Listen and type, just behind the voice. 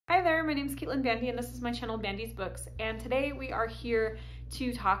Hi there, my name is Caitlin Bandy and this is my channel BandysBooks, and today we are here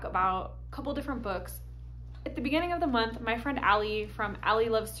to talk about a couple different books. At the beginning of the month, my friend Allie from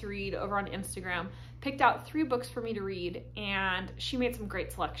AllieLovesToRead over on Instagram picked out 3 books for me to read, and she made some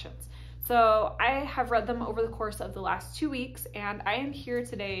great selections. So I have read them over the course of the last 2 weeks, and I am here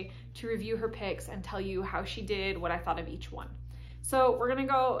today to review her picks and tell you how she did, what I thought of each one. So we're gonna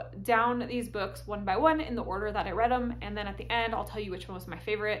go down these books one by one in the order that I read them, and then at the end I'll tell you which one was my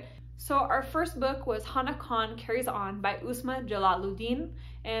favorite. So our first book was Hana Carries On by Uzma Jalaluddin,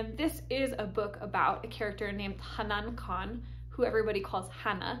 and this is a book about a character named Hana Khan, who everybody calls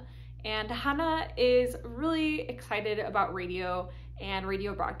Hana. And Hana is really excited about radio and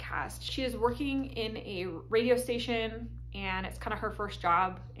radio broadcast. She is working in a radio station and it's kind of her first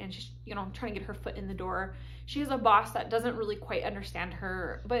job, and she's, trying to get her foot in the door. She has a boss that doesn't really quite understand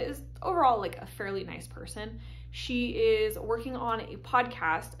her, but is overall like a fairly nice person. She is working on a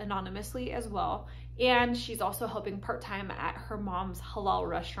podcast anonymously as well, and she's also helping part-time at her mom's halal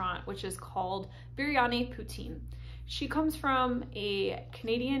restaurant, which is called Biryani Poutine. She comes from a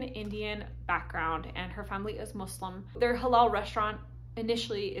Canadian Indian background and her family is Muslim. Their halal restaurant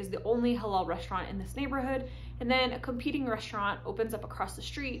initially is the only halal restaurant in this neighborhood, and then a competing restaurant opens up across the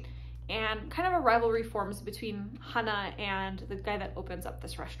street, and kind of a rivalry forms between Hana and the guy that opens up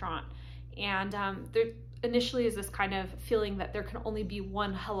this restaurant. And there initially is this kind of feeling that there can only be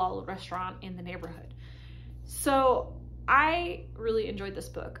one halal restaurant in the neighborhood. So I really enjoyed this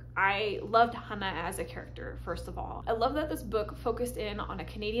book. I loved Hana as a character, first of all. I love that this book focused in on a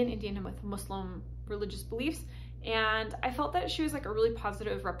Canadian Indian with Muslim religious beliefs, and I felt that she was like a really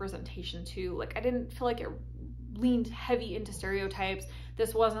positive representation too. Like, I didn't feel like it leaned heavy into stereotypes.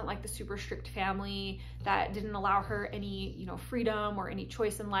 This wasn't like the super strict family that didn't allow her any, freedom or any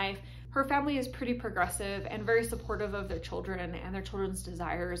choice in life. Her family is pretty progressive and very supportive of their children and their children's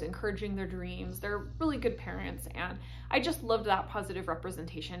desires, encouraging their dreams. They're really good parents, and I just loved that positive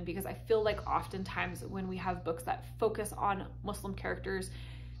representation, because I feel like oftentimes when we have books that focus on Muslim characters,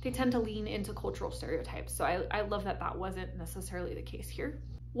 they tend to lean into cultural stereotypes. So I love that that wasn't necessarily the case here.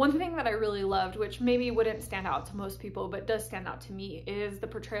 One thing that I really loved, which maybe wouldn't stand out to most people, but does stand out to me, is the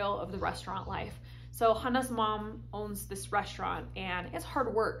portrayal of the restaurant life. So Hana's mom owns this restaurant, and it's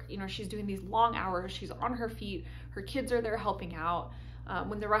hard work. She's doing these long hours, she's on her feet, her kids are there helping out.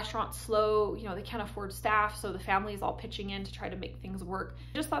 When the restaurant's slow, they can't afford staff, so the family is all pitching in to try to make things work.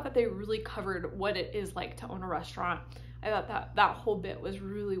 I just thought that they really covered what it is like to own a restaurant. I thought that whole bit was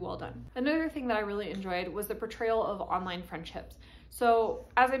really well done. Another thing that I really enjoyed was the portrayal of online friendships. So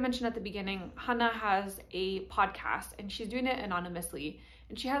as I mentioned at the beginning, Hana has a podcast and she's doing it anonymously,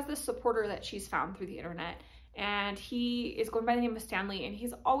 and she has this supporter that she's found through the internet, and he is going by the name of Stanley, and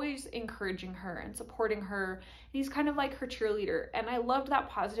he's always encouraging her and supporting her. He's kind of like her cheerleader, and I loved that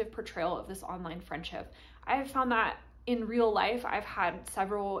positive portrayal of this online friendship. I have found that in real life, I've had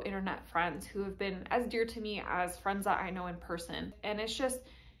several internet friends who have been as dear to me as friends that I know in person, and it's just,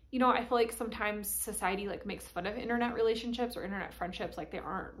 I feel like sometimes society makes fun of internet relationships or internet friendships, like they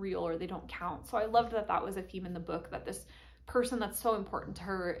aren't real or they don't count. So I loved that that was a theme in the book, that this person that's so important to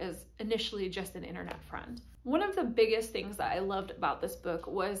her is initially just an internet friend. One of the biggest things that I loved about this book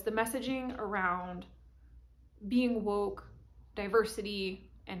was the messaging around being woke, diversity,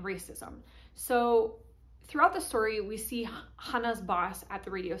 and racism. So throughout the story, we see Hana's boss at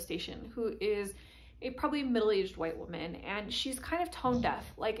the radio station, who is a probably middle-aged white woman, and she's kind of tone deaf.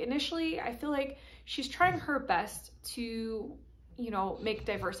 Like, initially, I feel like she's trying her best to, make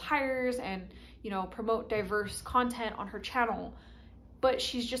diverse hires and, promote diverse content on her channel, but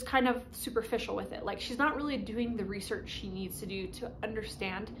she's just kind of superficial with it. Like, she's not really doing the research she needs to do to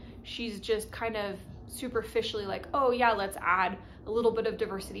understand. She's just kind of superficially like, oh yeah, let's add a little bit of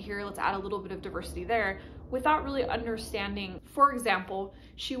diversity here, let's add a little bit of diversity there, without really understanding. For example,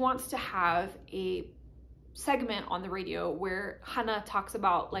 she wants to have a segment on the radio where Hana talks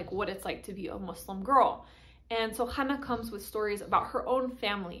about what it's like to be a Muslim girl. And so Hana comes with stories about her own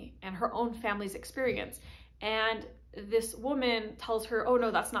family and her own family's experience. And this woman tells her, oh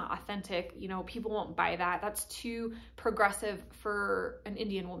no, that's not authentic. People won't buy that. That's too progressive for an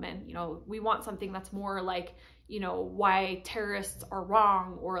Indian woman. We want something that's more like, why terrorists are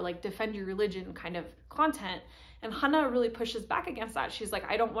wrong, or defend your religion kind of content. And Hana really pushes back against that. She's like,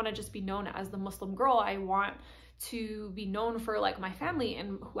 I don't want to just be known as the Muslim girl. I want to be known for my family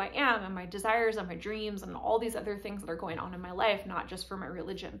and who I am and my desires and my dreams and all these other things that are going on in my life, not just for my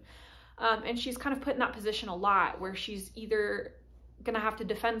religion. And she's kind of put in that position a lot, where she's either gonna have to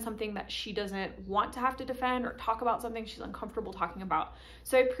defend something that she doesn't want to have to defend, or talk about something she's uncomfortable talking about.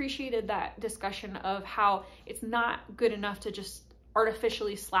 So I appreciated that discussion of how it's not good enough to just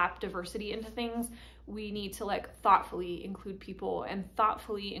artificially slap diversity into things. We need to like thoughtfully include people and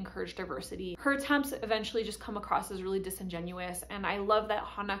thoughtfully encourage diversity. Her attempts eventually just come across as really disingenuous, and I love that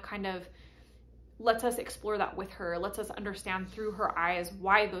Hana kind of lets us explore that with her, lets us understand through her eyes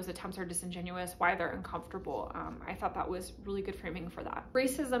why those attempts are disingenuous, why they're uncomfortable. I thought that was really good framing for that.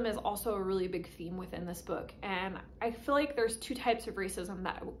 Racism is also a really big theme within this book, and I feel like there's two types of racism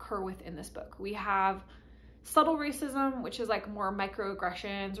that occur within this book. We have subtle racism, which is like more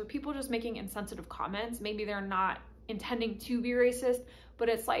microaggressions or people just making insensitive comments. Maybe they're not intending to be racist, but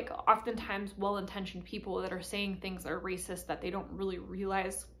it's like oftentimes well-intentioned people that are saying things that are racist that they don't really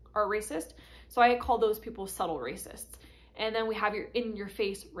realize are racist. So I call those people subtle racists. And then we have your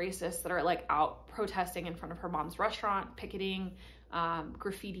in-your-face racists that are like out protesting in front of her mom's restaurant, picketing,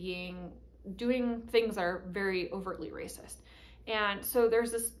 graffitiing, doing things that are very overtly racist. And so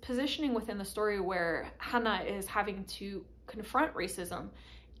there's this positioning within the story where Hana is having to confront racism,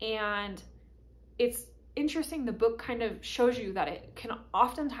 and it's interesting. The book kind of shows you that it can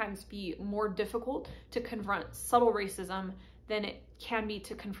oftentimes be more difficult to confront subtle racism than it can be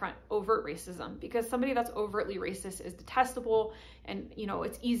to confront overt racism, because somebody that's overtly racist is detestable, and you know,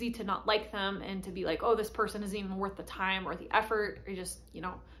 it's easy to not like them and to be like, oh, this person isn't even worth the time or the effort, or just, you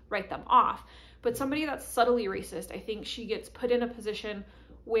know, write them off. But somebody that's subtly racist, I think she gets put in a position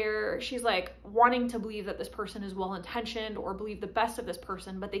where she's like wanting to believe that this person is well-intentioned or believe the best of this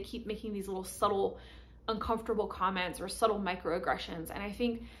person, but they keep making these little subtle uncomfortable comments or subtle microaggressions. And I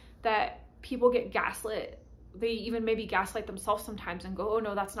think that people get gaslit. They even maybe gaslight themselves sometimes and go, oh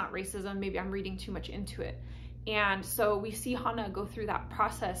no, that's not racism, maybe I'm reading too much into it. And so we see Hana go through that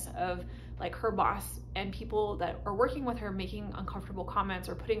process of like her boss and people that are working with her making uncomfortable comments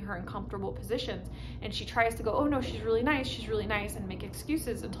or putting her in comfortable positions, and she tries to go, oh no, she's really nice, and make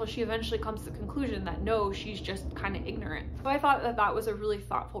excuses until she eventually comes to the conclusion that no, she's just kind of ignorant. So I thought that that was a really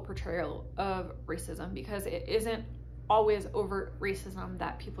thoughtful portrayal of racism, because it isn't always overt racism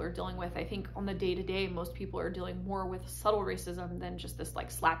that people are dealing with. I think on the day-to-day, most people are dealing more with subtle racism than just this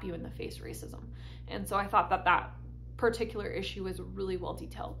like slap you in the face racism. And so I thought that that particular issue was really well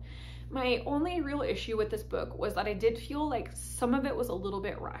detailed. My only real issue with this book was that I did feel like some of it was a little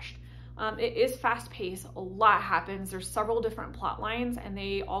bit rushed. It is fast-paced, a lot happens, there's several different plot lines, and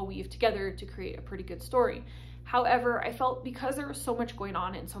they all weave together to create a pretty good story. However, I felt because there was so much going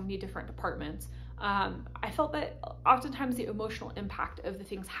on in so many different departments, I felt that oftentimes the emotional impact of the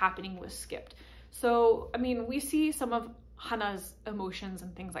things happening was skipped. So, I mean, we see some of Hana's emotions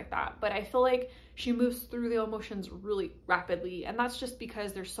and things like that, but I feel like she moves through the emotions really rapidly, and that's just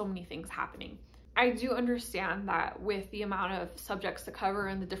because there's so many things happening. I do understand that with the amount of subjects to cover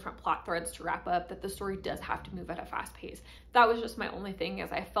and the different plot threads to wrap up, that the story does have to move at a fast pace. That was just my only thing,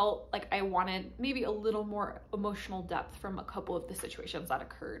 is I felt like I wanted maybe a little more emotional depth from a couple of the situations that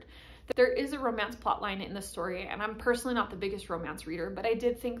occurred. There is a romance plotline in the story, and I'm personally not the biggest romance reader, but I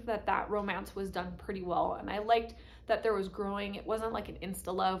did think that that romance was done pretty well, and I liked that there was growing. It wasn't like an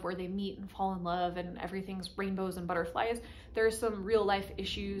insta love where they meet and fall in love and everything's rainbows and butterflies. There's some real life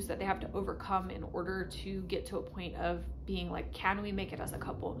issues that they have to overcome in order to get to a point of being like, can we make it as a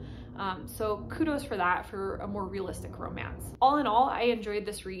couple? So kudos for that, for a more realistic romance. All in all, I enjoyed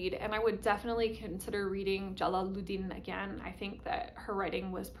this read, and I would definitely consider reading Jalaluddin again. I think that her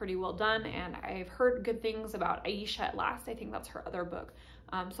writing was pretty well done, and I've heard good things about Aisha at Last. I think that's her other book.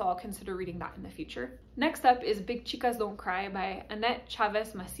 So I'll consider reading that in the future. Next up is Big Chicas Don't Cry by Annette,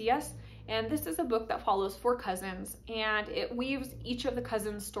 Chávez, Macías. And this is a book that follows 4 cousins, and it weaves each of the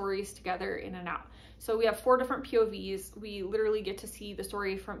cousins' stories together in and out. So we have 4 different POVs. We literally get to see the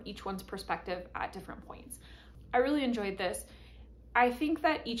story from each one's perspective at different points. I really enjoyed this. I think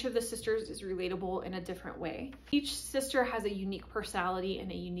that each of the sisters is relatable in a different way. Each sister has a unique personality and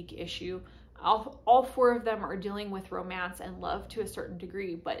a unique issue. All 4 of them are dealing with romance and love to a certain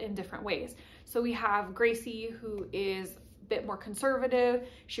degree, but in different ways. So we have Gracie, who is a bit more conservative.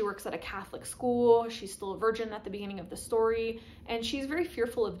 She works at a Catholic school. She's still a virgin at the beginning of the story, and she's very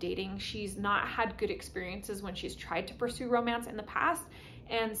fearful of dating. She's not had good experiences when she's tried to pursue romance in the past,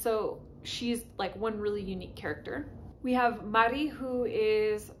 and so she's like one really unique character. We have Mari, who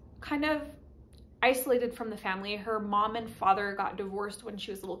is kind of isolated from the family. Her mom and father got divorced when she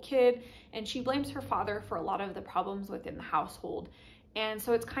was a little kid, and she blames her father for a lot of the problems within the household. And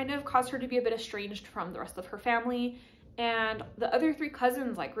so it's kind of caused her to be a bit estranged from the rest of her family. And the other 3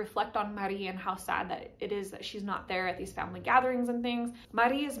 cousins like reflect on Mari and how sad that it is that she's not there at these family gatherings and things.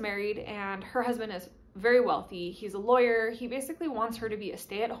 Mari is married, and her husband is very wealthy. He's a lawyer. He basically wants her to be a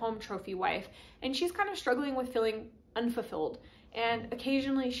stay-at-home trophy wife, and she's kind of struggling with feeling unfulfilled. And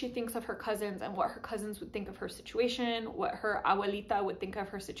occasionally she thinks of her cousins and what her cousins would think of her situation, what her abuelita would think of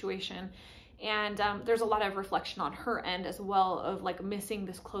her situation. And there's a lot of reflection on her end as well of like missing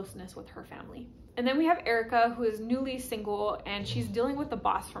this closeness with her family. And then we have Erica, who is newly single, and she's dealing with the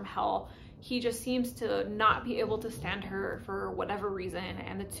boss from hell. He just seems to not be able to stand her for whatever reason,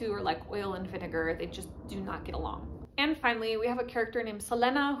 and the two are like oil and vinegar. They just do not get along. And finally, we have a character named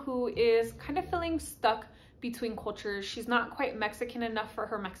Selena, who is kind of feeling stuck between cultures. She's not quite Mexican enough for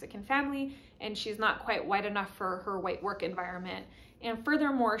her Mexican family, and she's not quite white enough for her white work environment. And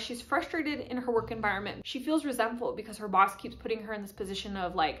furthermore, she's frustrated in her work environment. She feels resentful because her boss keeps putting her in this position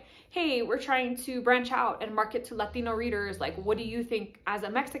of like, hey, we're trying to branch out and market to Latino readers. Like, what do you think as a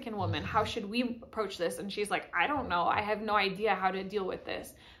Mexican woman? How should we approach this? And she's like, I don't know. I have no idea how to deal with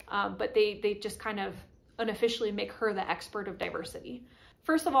this. But they just kind of unofficially make her the expert of diversity.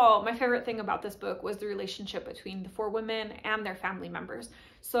 First of all, my favorite thing about this book was the relationship between the four women and their family members.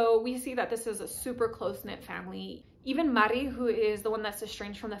 So we see that this is a super close-knit family. Even Mari, who is the one that's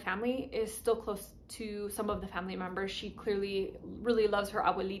estranged from the family, is still close to some of the family members. She clearly really loves her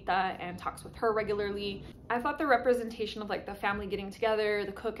abuelita and talks with her regularly. I thought the representation of like the family getting together,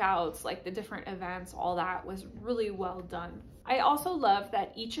 the cookouts, like the different events, all that was really well done. I also love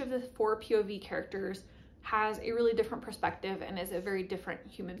that each of the four POV characters has a really different perspective and is a very different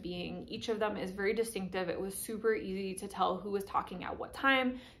human being. Each of them is very distinctive. It was super easy to tell who was talking at what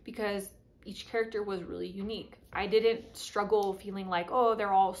time because each character was really unique. I didn't struggle feeling like, oh,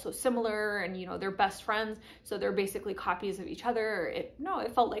 they're all so similar and, you know, they're best friends, so they're basically copies of each other. No,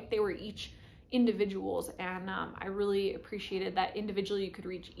 it felt like they were each individuals, and I really appreciated that individually you could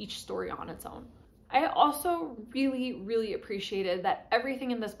read each story on its own. I also really appreciated that everything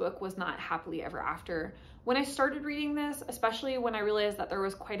in this book was not happily ever after. When I started reading this, especially when I realized that there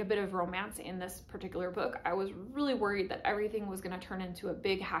was quite a bit of romance in this particular book, I was really worried that everything was going to turn into a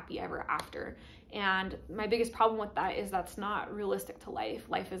big happy ever after. And my biggest problem with that is that's not realistic to life.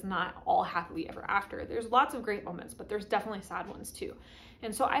 Life is not all happily ever after. There's lots of great moments, but there's definitely sad ones too.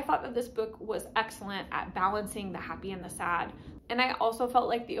 And so I thought that this book was excellent at balancing the happy and the sad. And I also felt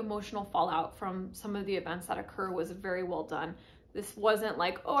like the emotional fallout from some of the events that occur was very well done. This wasn't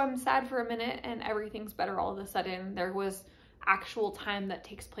like, oh, I'm sad for a minute and everything's better all of a sudden. There was actual time that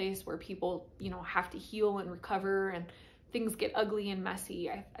takes place where people, you know, have to heal and recover and things get ugly and messy.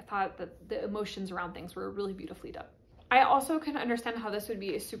 I thought that the emotions around things were really beautifully done. I also can understand how this would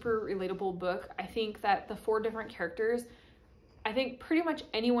be a super relatable book. I think that the four different characters, I think pretty much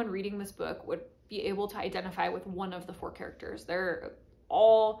anyone reading this book would be able to identify with one of the four characters. They're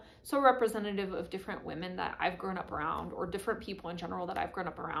all so representative of different women that I've grown up around, or different people in general that I've grown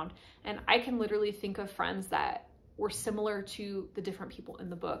up around. And I can literally think of friends that were similar to the different people in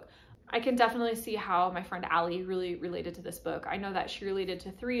the book. I can definitely see how my friend Allie really related to this book. I know that she related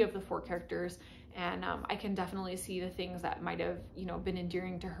to 3 of the 4 characters, and I can definitely see the things that might have, you know, been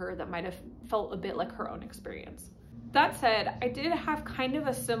endearing to her, that might have felt a bit like her own experience. That said, I did have kind of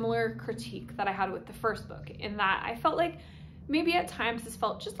a similar critique that I had with the first book, in that I felt like maybe at times this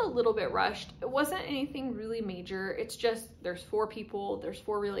felt just a little bit rushed. It wasn't anything really major. It's just there's 4 people, there's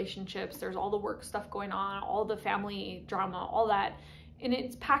 4 relationships, there's all the work stuff going on, all the family drama, all that. And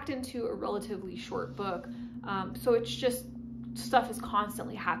it's packed into a relatively short book. So it's just stuff is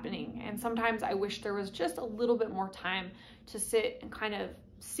constantly happening. And sometimes I wish there was just a little bit more time to sit and kind of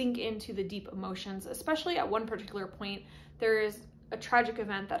sink into the deep emotions, especially at one particular point. There is a tragic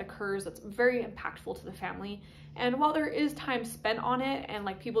event that occurs that's very impactful to the family. And while there is time spent on it and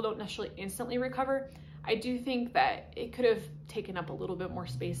like people don't necessarily instantly recover, I do think that it could have taken up a little bit more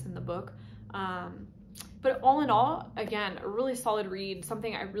space in the book. But all in all, again, a really solid read,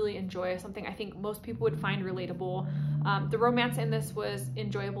 something I really enjoy, something I think most people would find relatable. The romance in this was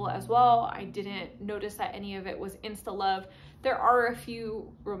enjoyable as well. I didn't notice that any of it was insta-love. There are a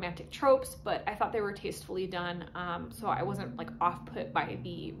few romantic tropes, but I thought they were tastefully done, so I wasn't like off-put by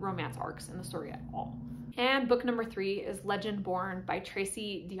the romance arcs in the story at all. And book number 3 is Legendborn by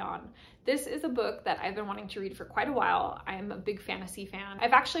Tracy Deonn. This is a book that I've been wanting to read for quite a while. I am a big fantasy fan.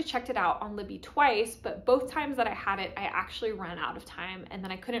 I've actually checked it out on Libby twice, but both times that I had it, I actually ran out of time and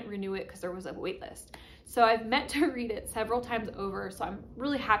then I couldn't renew it because there was a wait list. So I've meant to read it several times over, so I'm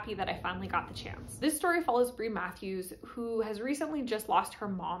really happy that I finally got the chance. This story follows Bree Matthews, who has recently just lost her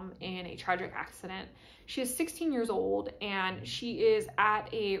mom in a tragic accident. She is 16 years old and she is at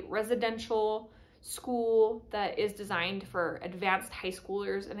a residential school that is designed for advanced high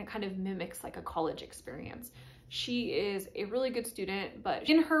schoolers, and it kind of mimics like a college experience. She is a really good student, but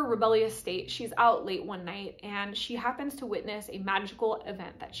in her rebellious state, she's out late one night and she happens to witness a magical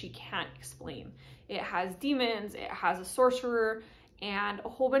event that she can't explain. It has demons, it has a sorcerer, and a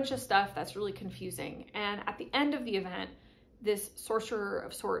whole bunch of stuff that's really confusing. And at the end of the event, this sorcerer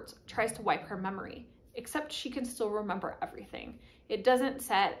of sorts tries to wipe her memory, except she can still remember everything. It doesn't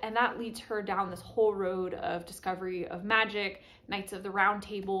set, and that leads her down this whole road of discovery of magic, Knights of the Round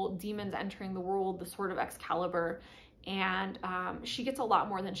Table, demons entering the world, the Sword of Excalibur, and she gets a lot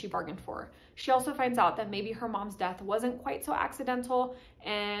more than she bargained for. She also finds out that maybe her mom's death wasn't quite so accidental,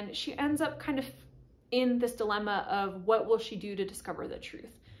 and she ends up kind of in this dilemma of what will she do to discover the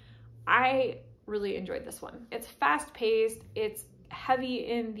truth. I really enjoyed this one. It's fast-paced, it's heavy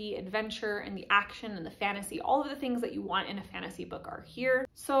in the adventure and the action and the fantasy. All of the things that you want in a fantasy book are here.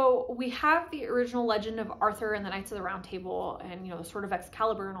 So we have the original legend of Arthur and the Knights of the Round Table and, you know, the Sword of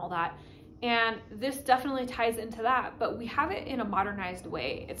Excalibur and all that. And this definitely ties into that, but we have it in a modernized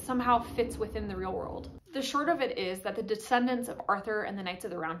way. It somehow fits within the real world. The short of it is that the descendants of Arthur and the Knights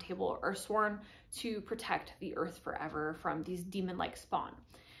of the Round Table are sworn to protect the earth forever from these demon-like spawn.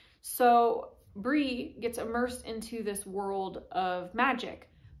 So Bree gets immersed into this world of magic,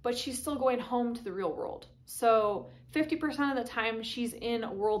 but she's still going home to the real world. So 50% of the time she's in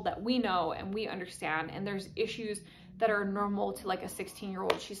a world that we know and we understand, and there's issues that are normal to like a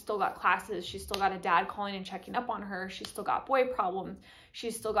 16-year-old. She's still got classes, she's still got a dad calling and checking up on her, she's still got boy problems,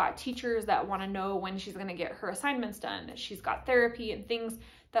 she's still got teachers that want to know when she's going to get her assignments done, she's got therapy and things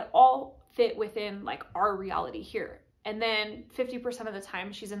that all fit within like our reality here. And then 50% of the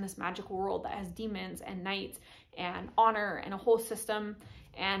time she's in this magical world that has demons and knights and honor and a whole system.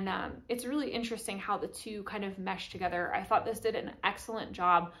 And it's really interesting how the two kind of mesh together. I thought this did an excellent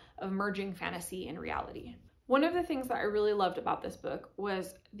job of merging fantasy and reality. One of the things that I really loved about this book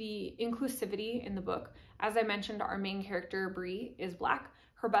was the inclusivity in the book. As I mentioned, our main character, Bree, is Black.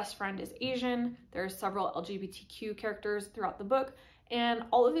 Her best friend is Asian. There's several LGBTQ characters throughout the book, and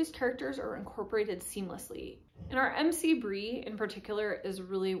all of these characters are incorporated seamlessly. And our MC Bree in particular is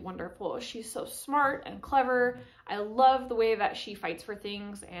really wonderful. She's so smart and clever. I love the way that she fights for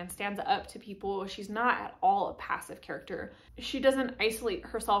things and stands up to people. She's not at all a passive character. She doesn't isolate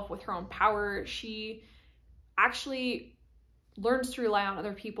herself with her own power. She actually learns to rely on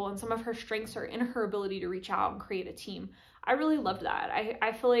other people, and some of her strengths are in her ability to reach out and create a team. I really loved that.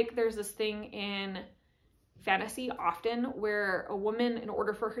 I feel like there's this thing in fantasy often where a woman, in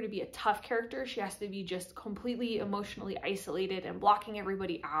order for her to be a tough character, she has to be just completely emotionally isolated and blocking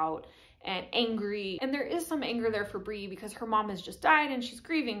everybody out and angry. And there is some anger there for Bree because her mom has just died and she's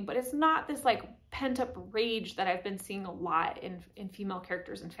grieving, but it's not this like pent up rage that I've been seeing a lot in female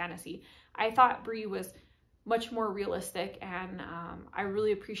characters in fantasy. I thought Bree was much more realistic, and I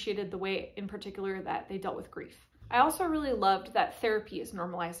really appreciated the way in particular that they dealt with grief. I also really loved that therapy is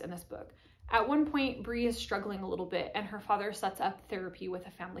normalized in this book. At one point, Bree is struggling a little bit and her father sets up therapy with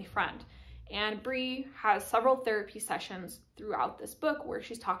a family friend. And Bree has several therapy sessions throughout this book where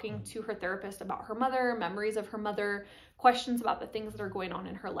she's talking to her therapist about her mother, memories of her mother, questions about the things that are going on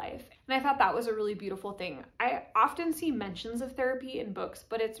in her life. And I thought that was a really beautiful thing. I often see mentions of therapy in books,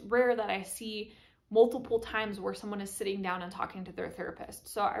 but it's rare that I see multiple times where someone is sitting down and talking to their therapist.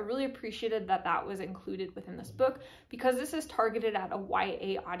 So I really appreciated that that was included within this book. Because this is targeted at a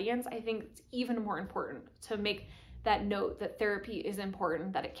YA audience, I think it's even more important to make that note that therapy is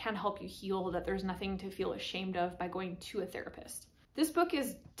important, that it can help you heal, that there's nothing to feel ashamed of by going to a therapist. This book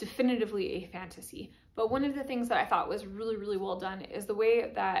is definitively a fantasy, but one of the things that I thought was really, really well done is the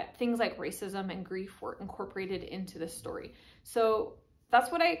way that things like racism and grief were incorporated into this story. So that's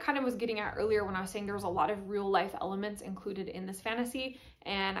what I kind of was getting at earlier when I was saying there was a lot of real life elements included in this fantasy,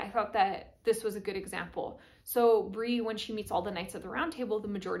 and I thought that this was a good example. So Bree, when she meets all the Knights of the Round Table, the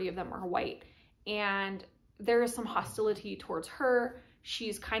majority of them are white, and there is some hostility towards her.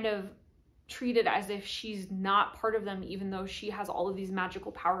 She's kind of treated as if she's not part of them, even though she has all of these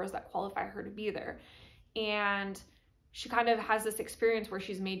magical powers that qualify her to be there. And she kind of has this experience where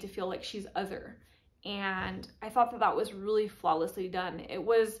she's made to feel like she's other. And I thought that that was really flawlessly done. It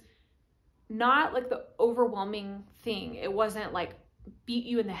was not like the overwhelming thing. It wasn't like beat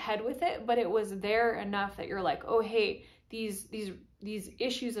you in the head with it, but it was there enough that you're like, oh, hey, these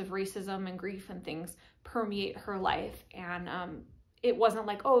issues of racism and grief and things permeate her life. And it wasn't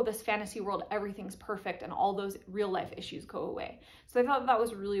like, oh, this fantasy world, everything's perfect and all those real life issues go away. So I thought that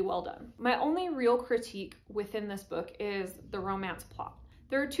was really well done. My only real critique within this book is the romance plot.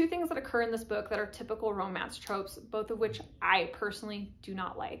 There are two things that occur in this book that are typical romance tropes, both of which I personally do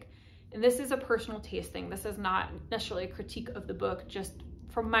not like. And this is a personal taste thing. This is not necessarily a critique of the book, just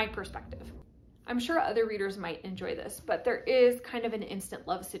from my perspective. I'm sure other readers might enjoy this, but there is kind of an instant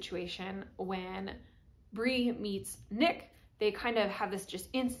love situation when Bree meets Nick. They kind of have this just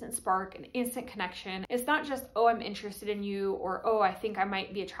instant spark, an instant connection. It's not just, oh, I'm interested in you, or, oh, I think I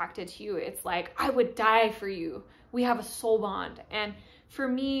might be attracted to you. It's like, I would die for you. We have a soul bond. And for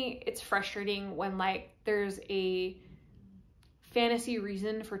me, it's frustrating when like there's a fantasy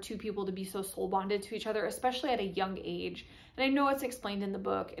reason for two people to be so soul bonded to each other, especially at a young age. And I know it's explained in the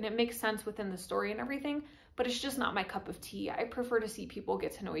book and it makes sense within the story and everything, but it's just not my cup of tea. I prefer to see people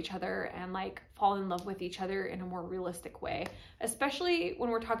get to know each other and like fall in love with each other in a more realistic way, especially when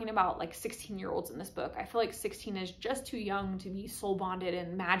we're talking about like 16-year-olds in this book. I feel like 16 is just too young to be soul bonded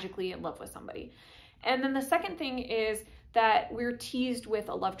and magically in love with somebody. And then the second thing is that we're teased with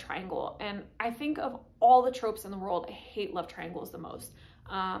a love triangle. And I think of all the tropes in the world, I hate love triangles the most.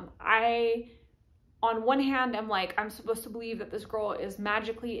 On one hand, I'm like, I'm supposed to believe that this girl is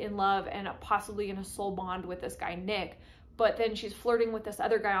magically in love and possibly in a soul bond with this guy, Nick, but then she's flirting with this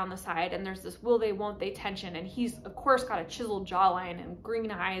other guy on the side, and there's this will they, won't they tension, and he's, of course, got a chiseled jawline and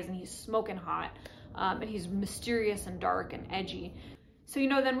green eyes, and he's smoking hot, and he's mysterious and dark and edgy. So, you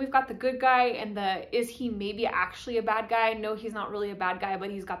know, then we've got the good guy and the, is he maybe actually a bad guy? No, he's not really a bad guy,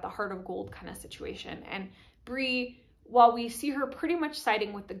 but he's got the heart of gold kind of situation. And Bree, while we see her pretty much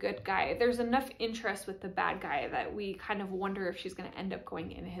siding with the good guy, there's enough interest with the bad guy that we kind of wonder if she's going to end up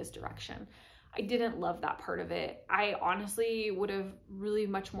going in his direction. I didn't love that part of it. I honestly would have really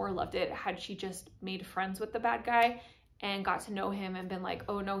much more loved it had she just made friends with the bad guy and got to know him and been like,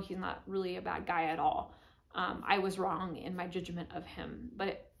 oh no, he's not really a bad guy at all. I was wrong in my judgment of him,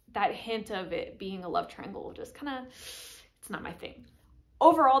 but that hint of it being a love triangle just kind of, it's not my thing.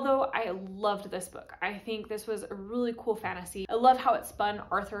 Overall though, I loved this book. I think this was a really cool fantasy. I love how it spun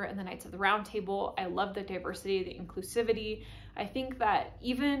Arthur and the Knights of the Round Table. I love the diversity, the inclusivity. I think that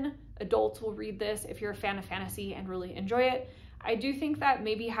even adults will read this if you're a fan of fantasy and really enjoy it. I do think that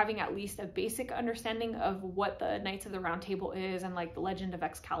maybe having at least a basic understanding of what the Knights of the Round Table is and like the Legend of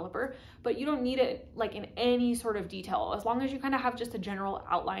Excalibur, but you don't need it like in any sort of detail. As long as you kind of have just a general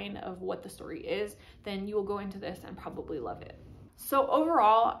outline of what the story is, then you will go into this and probably love it. So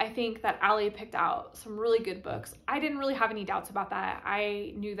overall, I think that Allie picked out some really good books. I didn't really have any doubts about that.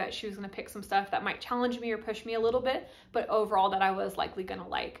 I knew that she was going to pick some stuff that might challenge me or push me a little bit, but overall that I was likely going to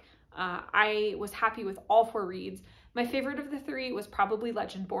like. I was happy with all 4 reads. My favorite of the 3 was probably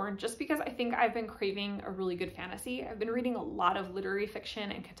Legendborn, just because I think I've been craving a really good fantasy. I've been reading a lot of literary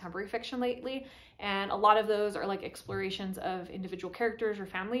fiction and contemporary fiction lately, and a lot of those are like explorations of individual characters or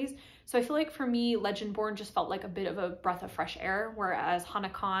families. So I feel like for me, Legendborn just felt like a bit of a breath of fresh air, whereas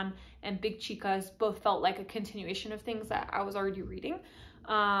Hana and Big Chicas both felt like a continuation of things that I was already reading.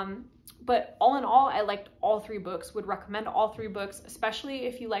 But all in all, I liked all 3 books, would recommend all 3 books, especially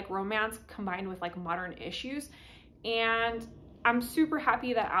if you like romance combined with like modern issues. And I'm super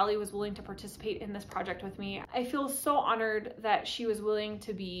happy that Allie was willing to participate in this project with me. I feel so honored that she was willing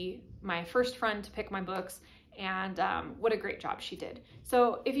to be my first friend to pick my books, and what a great job she did.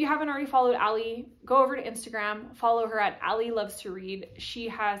 So if you haven't already followed Allie, go over to Instagram, follow her at AllieLovesToRead. She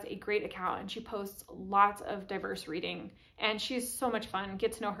has a great account and she posts lots of diverse reading, and she's so much fun.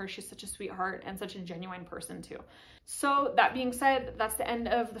 Get to know her. She's such a sweetheart and such a genuine person too. So that being said, that's the end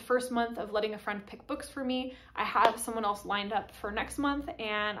of the first month of letting a friend pick books for me. I have someone else lined up for next month,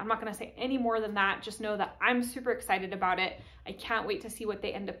 and I'm not going to say any more than that. Just know that I'm super excited about it. I can't wait to see what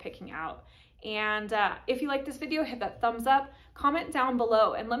they end up picking out. And if you like this video, hit that thumbs up, comment down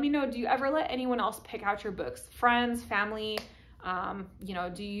below, and let me know, do you ever let anyone else pick out your books? Friends, family, you know,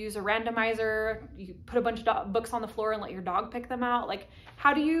 do you use a randomizer? You put a bunch of books on the floor and let your dog pick them out? Like,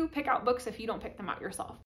 how do you pick out books if you don't pick them out yourself?